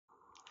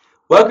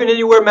Welcome to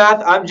Anywhere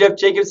Math. I'm Jeff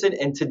Jacobson,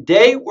 and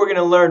today we're going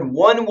to learn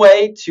one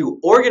way to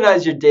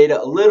organize your data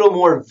a little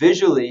more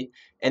visually,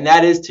 and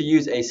that is to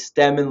use a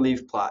stem and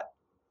leaf plot.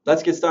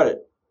 Let's get started.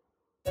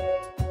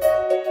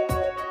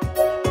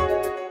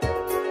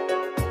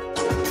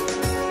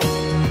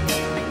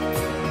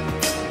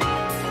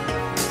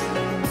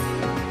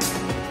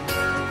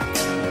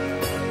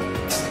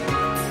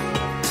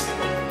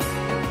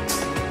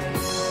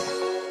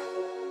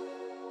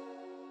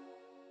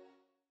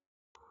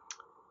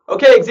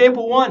 Okay,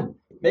 example 1.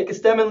 Make a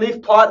stem and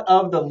leaf plot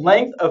of the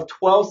length of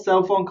 12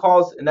 cell phone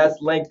calls, and that's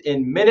length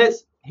in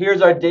minutes.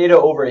 Here's our data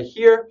over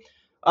here.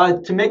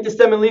 To make the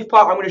stem and leaf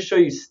plot, I'm going to show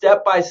you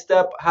step by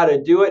step how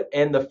to do it.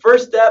 And the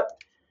first step,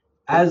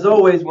 as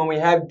always, when we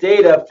have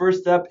data,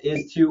 first step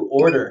is to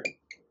order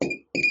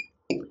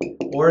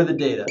the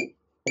data.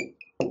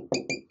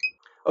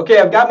 Okay,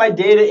 I've got my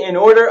data in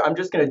order. I'm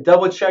just going to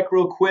double check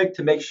real quick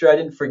to make sure I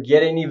didn't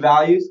forget any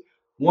values.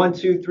 1,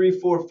 2, 3,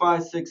 4,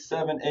 5, 6,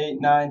 7,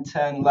 8, 9,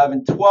 10,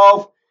 11,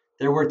 12.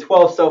 There were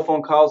 12 cell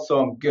phone calls, so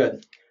I'm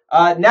good.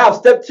 Now,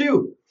 step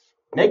 2,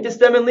 make the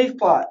stem and leaf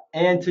plot.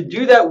 And to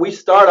do that, we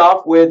start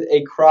off with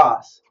a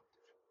cross.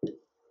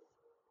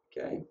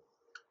 Okay,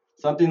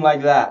 something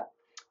like that.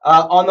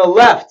 On the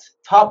left,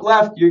 top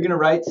left, you're going to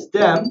write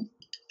stem.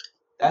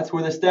 That's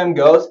where the stem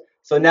goes.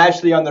 So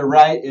naturally, on the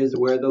right is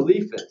where the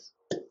leaf is.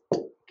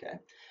 Okay.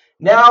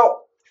 Now,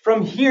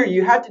 from here,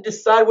 you have to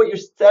decide what your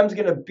stem's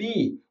going to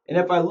be. And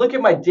if I look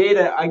at my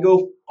data, I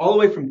go all the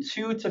way from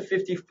 2 to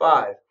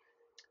 55.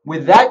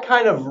 With that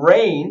kind of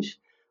range,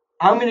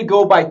 I'm going to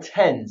go by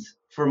tens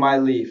for my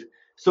leaf.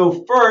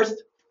 So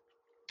first,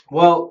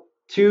 well,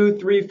 2,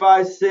 3,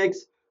 5, 6,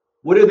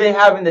 what do they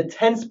have in the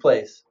tens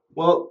place?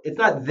 Well, it's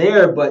not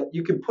there, but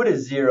you can put a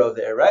 0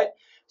 there, right?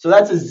 So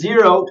that's a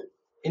 0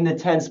 in the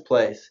tens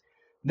place.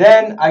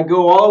 Then I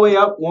go all the way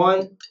up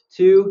 1,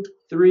 2,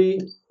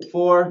 3,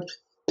 4,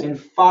 and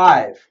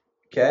 5.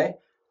 Okay,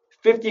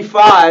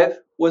 55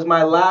 was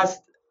my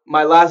last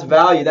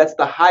value. That's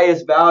the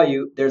highest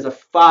value. There's a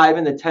 5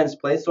 in the tens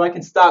place, so I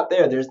can stop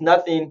there.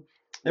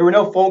 There were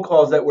no phone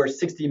calls that were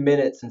 60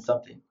 minutes and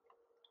something.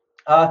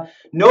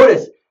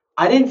 Notice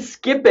I didn't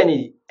skip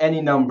any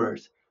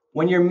numbers.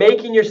 When you're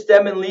making your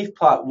stem and leaf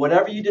plot,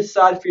 whatever you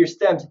decide for your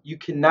stems, you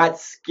cannot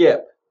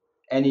skip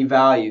any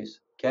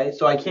values. Okay,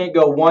 so I can't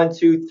go 1,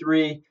 2,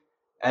 3,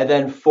 and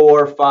then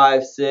 4,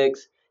 5,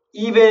 6.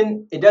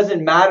 Even it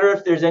doesn't matter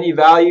if there's any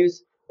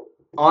values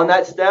on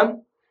that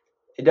stem.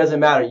 It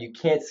doesn't matter. You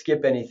can't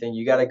skip anything.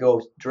 You got to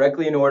go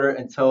directly in order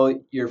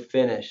until you're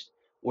finished,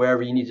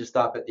 wherever you need to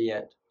stop at the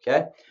end.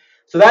 Okay?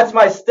 So that's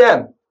my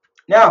stem.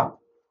 Now,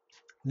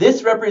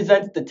 this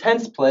represents the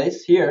tens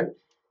place here.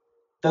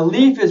 The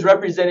leaf is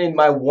representing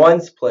my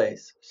ones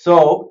place.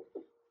 So,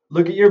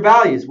 look at your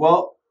values.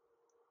 Well,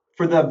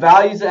 for the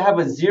values that have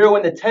a 0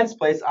 in the tens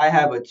place, I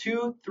have a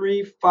 2,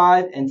 3,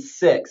 5, and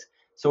 6.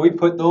 So we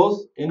put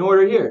those in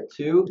order here.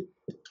 2,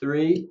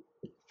 3,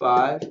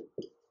 5,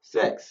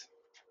 6.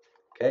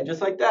 Okay,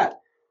 just like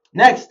that.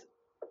 Next,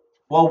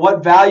 well,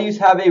 what values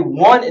have a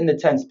 1 in the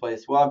tens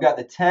place? Well, I've got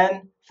the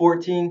 10,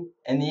 14,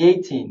 and the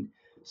 18.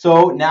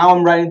 So now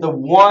I'm writing the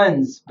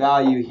ones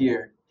value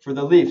here for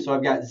the leaf. So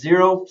I've got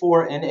 0,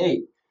 4, and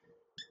 8.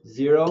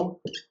 0,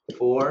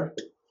 4,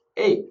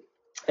 8.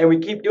 And we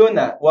keep doing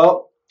that.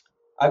 Well,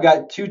 I've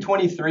got two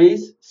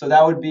 23s, so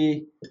that would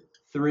be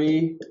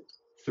 3,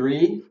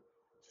 3.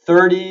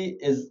 30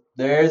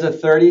 there's a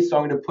 30, so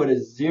I'm going to put a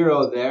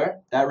 0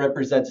 there. That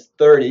represents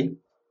 30.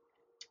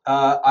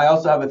 I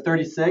also have a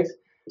 36,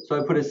 so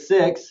I put a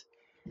 6.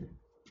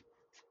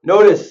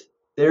 Notice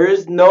there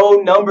is no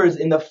numbers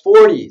in the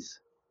 40s.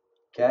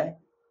 Okay,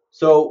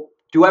 so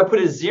do I put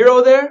a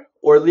 0 there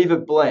or leave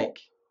it blank?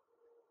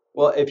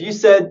 Well, if you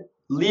said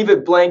leave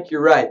it blank,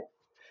 you're right.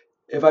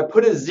 If I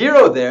put a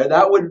 0 there,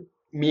 that would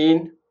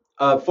mean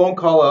a phone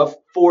call of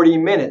 40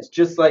 minutes,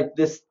 just like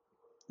this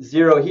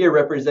 0 here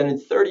represented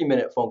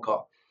 30-minute phone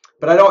call.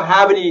 But I don't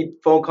have any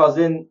phone calls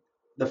in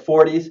the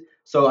 40s,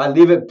 so I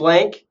leave it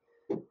blank.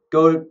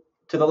 Go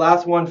to the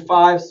last one,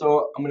 5,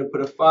 so I'm going to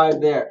put a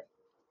 5 there.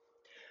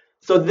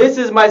 So this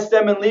is my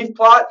stem and leaf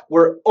plot.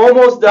 We're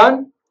almost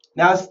done.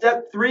 Now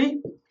step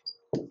 3,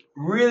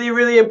 really,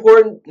 really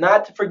important,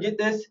 not to forget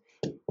this,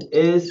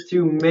 is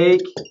to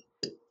make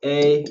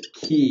a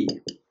key.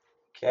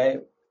 Okay,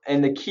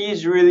 and the key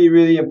is really,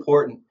 really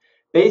important.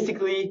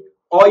 Basically,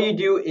 all you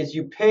do is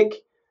you pick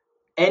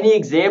any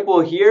example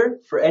here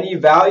for any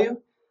value.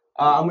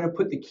 I'm going to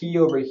put the key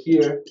over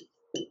here.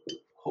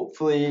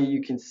 Hopefully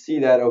you can see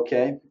that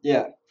okay.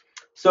 Yeah.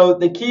 So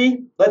the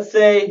key, let's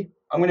say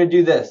I'm going to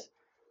do this.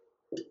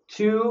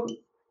 2,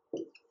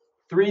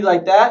 3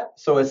 like that.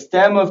 So a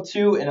stem of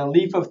 2 and a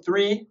leaf of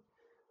 3.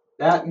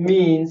 That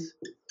means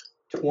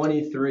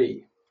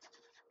 23.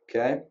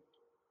 Okay.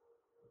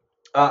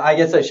 I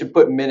guess I should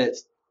put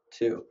minutes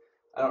too.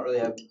 I don't really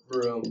have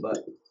room, but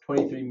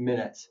 23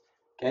 minutes.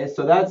 Okay,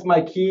 so that's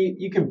my key.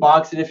 You can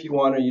box it if you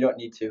want or you don't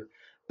need to.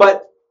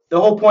 But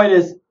the whole point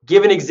is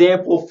give an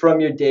example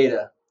from your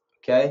data,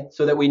 okay,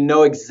 so that we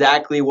know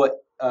exactly what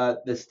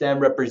the stem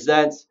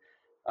represents.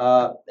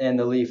 and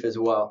the leaf as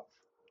well.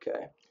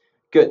 Okay,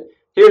 good.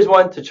 Here's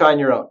one to try on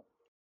your own.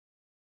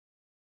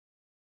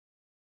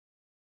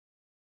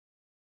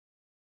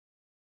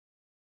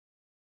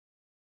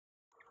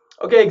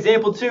 Okay,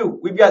 example 2.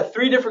 We've got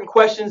 3 different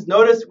questions.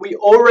 Notice we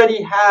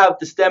already have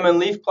the stem and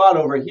leaf plot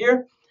over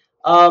here.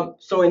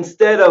 So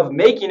instead of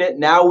making it,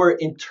 now we're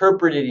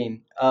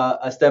interpreting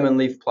a stem and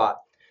leaf plot.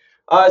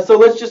 So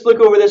let's just look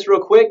over this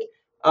real quick.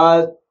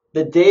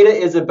 The data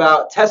is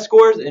about test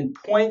scores and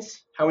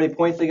points, how many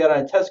points they got on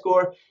a test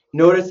score.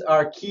 Notice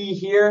our key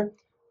here,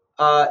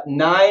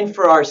 9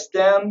 for our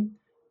stem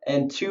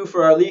and 2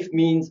 for our leaf,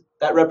 means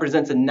that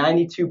represents a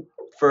 92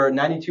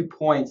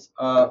 points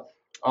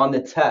on the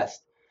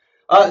test.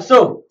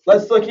 So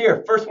let's look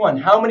here. First one,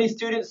 how many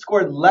students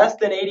scored less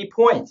than 80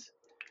 points?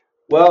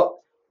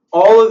 Well,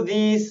 all of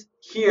these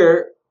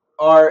here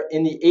are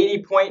in the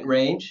 80-point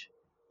range.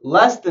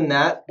 Less than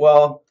that,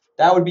 well,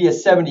 that would be a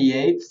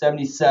 78,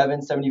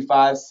 77,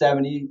 75,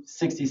 70,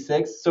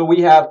 66. So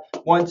we have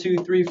 1, 2,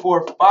 3,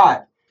 4,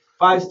 5.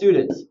 5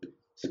 students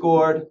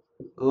scored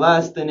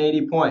less than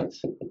 80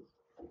 points.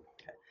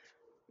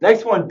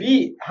 Next one,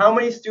 B, how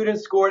many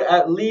students scored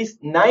at least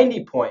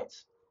 90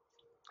 points?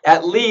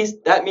 At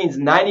least, that means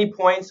 90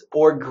 points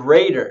or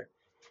greater.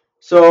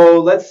 So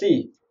let's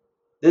see.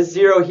 This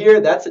 0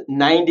 here, that's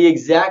 90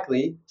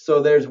 exactly.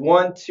 So there's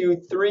 1, 2,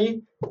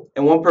 3,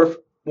 and one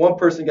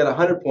person got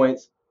 100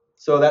 points.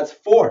 So that's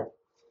 4.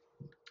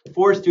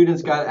 4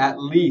 students got at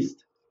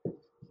least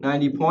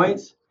 90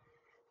 points.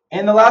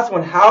 And the last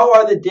one, how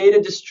are the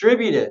data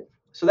distributed?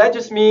 So that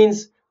just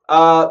means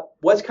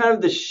what's kind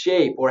of the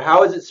shape, or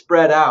how is it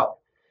spread out?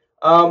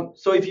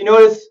 So if you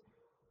notice,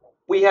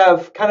 we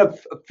have kind of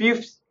a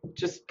few,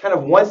 just kind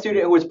of one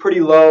student who was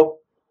pretty low,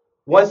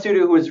 one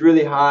student who was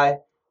really high.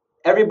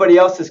 Everybody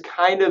else is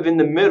kind of in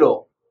the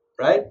middle,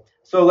 right?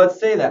 So let's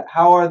say that.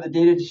 How are the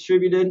data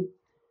distributed?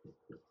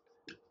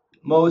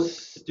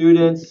 Most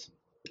students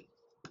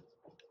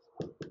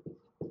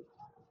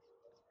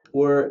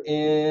were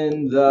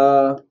in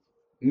the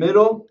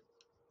middle,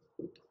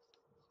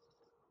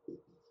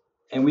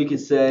 and we could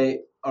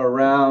say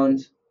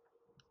around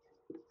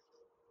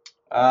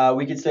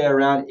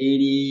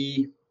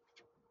 80,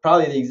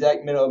 probably the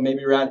exact middle,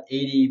 maybe around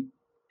 80,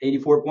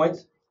 84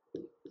 points.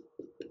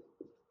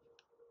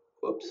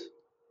 Whoops.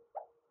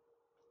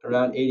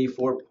 Around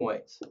 84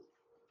 points.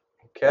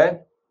 Okay.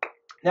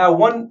 Now,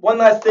 one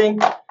last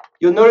thing.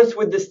 You'll notice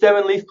with the stem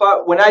and leaf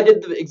plot, when I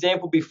did the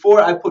example before,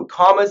 I put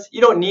commas.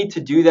 You don't need to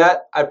do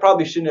that. I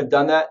probably shouldn't have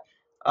done that.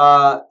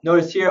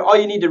 Notice here, all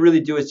you need to really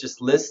do is just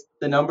list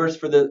the numbers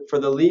for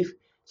the leaf.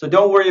 So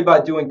don't worry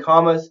about doing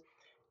commas.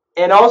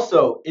 And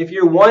also, if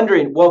you're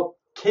wondering, well,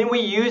 can we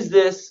use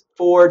this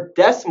for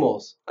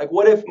decimals? Like,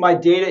 what if my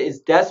data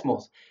is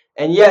decimals?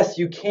 And yes,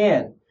 you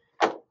can.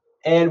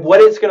 And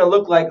what it's going to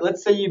look like,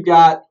 let's say you've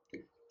got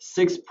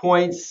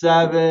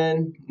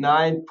 6.7,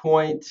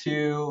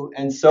 9.2,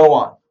 and so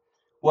on.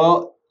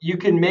 Well, you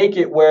can make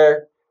it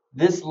where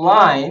this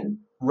line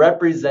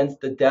represents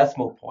the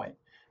decimal point.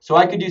 So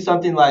I could do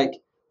something like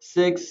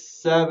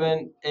 6,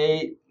 7,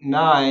 8,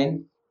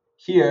 9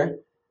 here.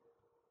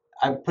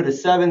 I put a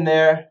 7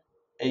 there,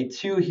 a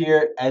 2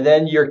 here, and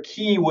then your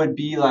key would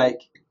be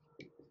like,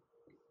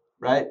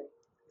 right,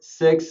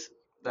 6,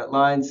 that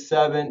line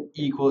 7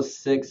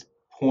 equals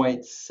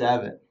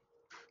 6.7.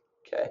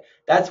 Okay,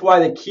 that's why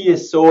the key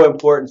is so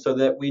important, so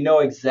that we know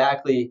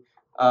exactly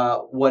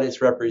what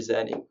it's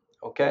representing.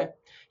 Okay,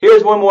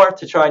 here's one more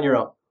to try on your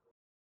own.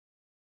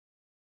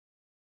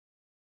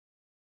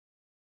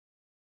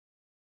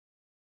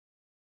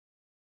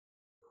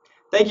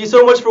 Thank you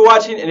so much for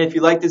watching, and if you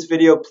like this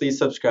video, please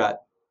subscribe.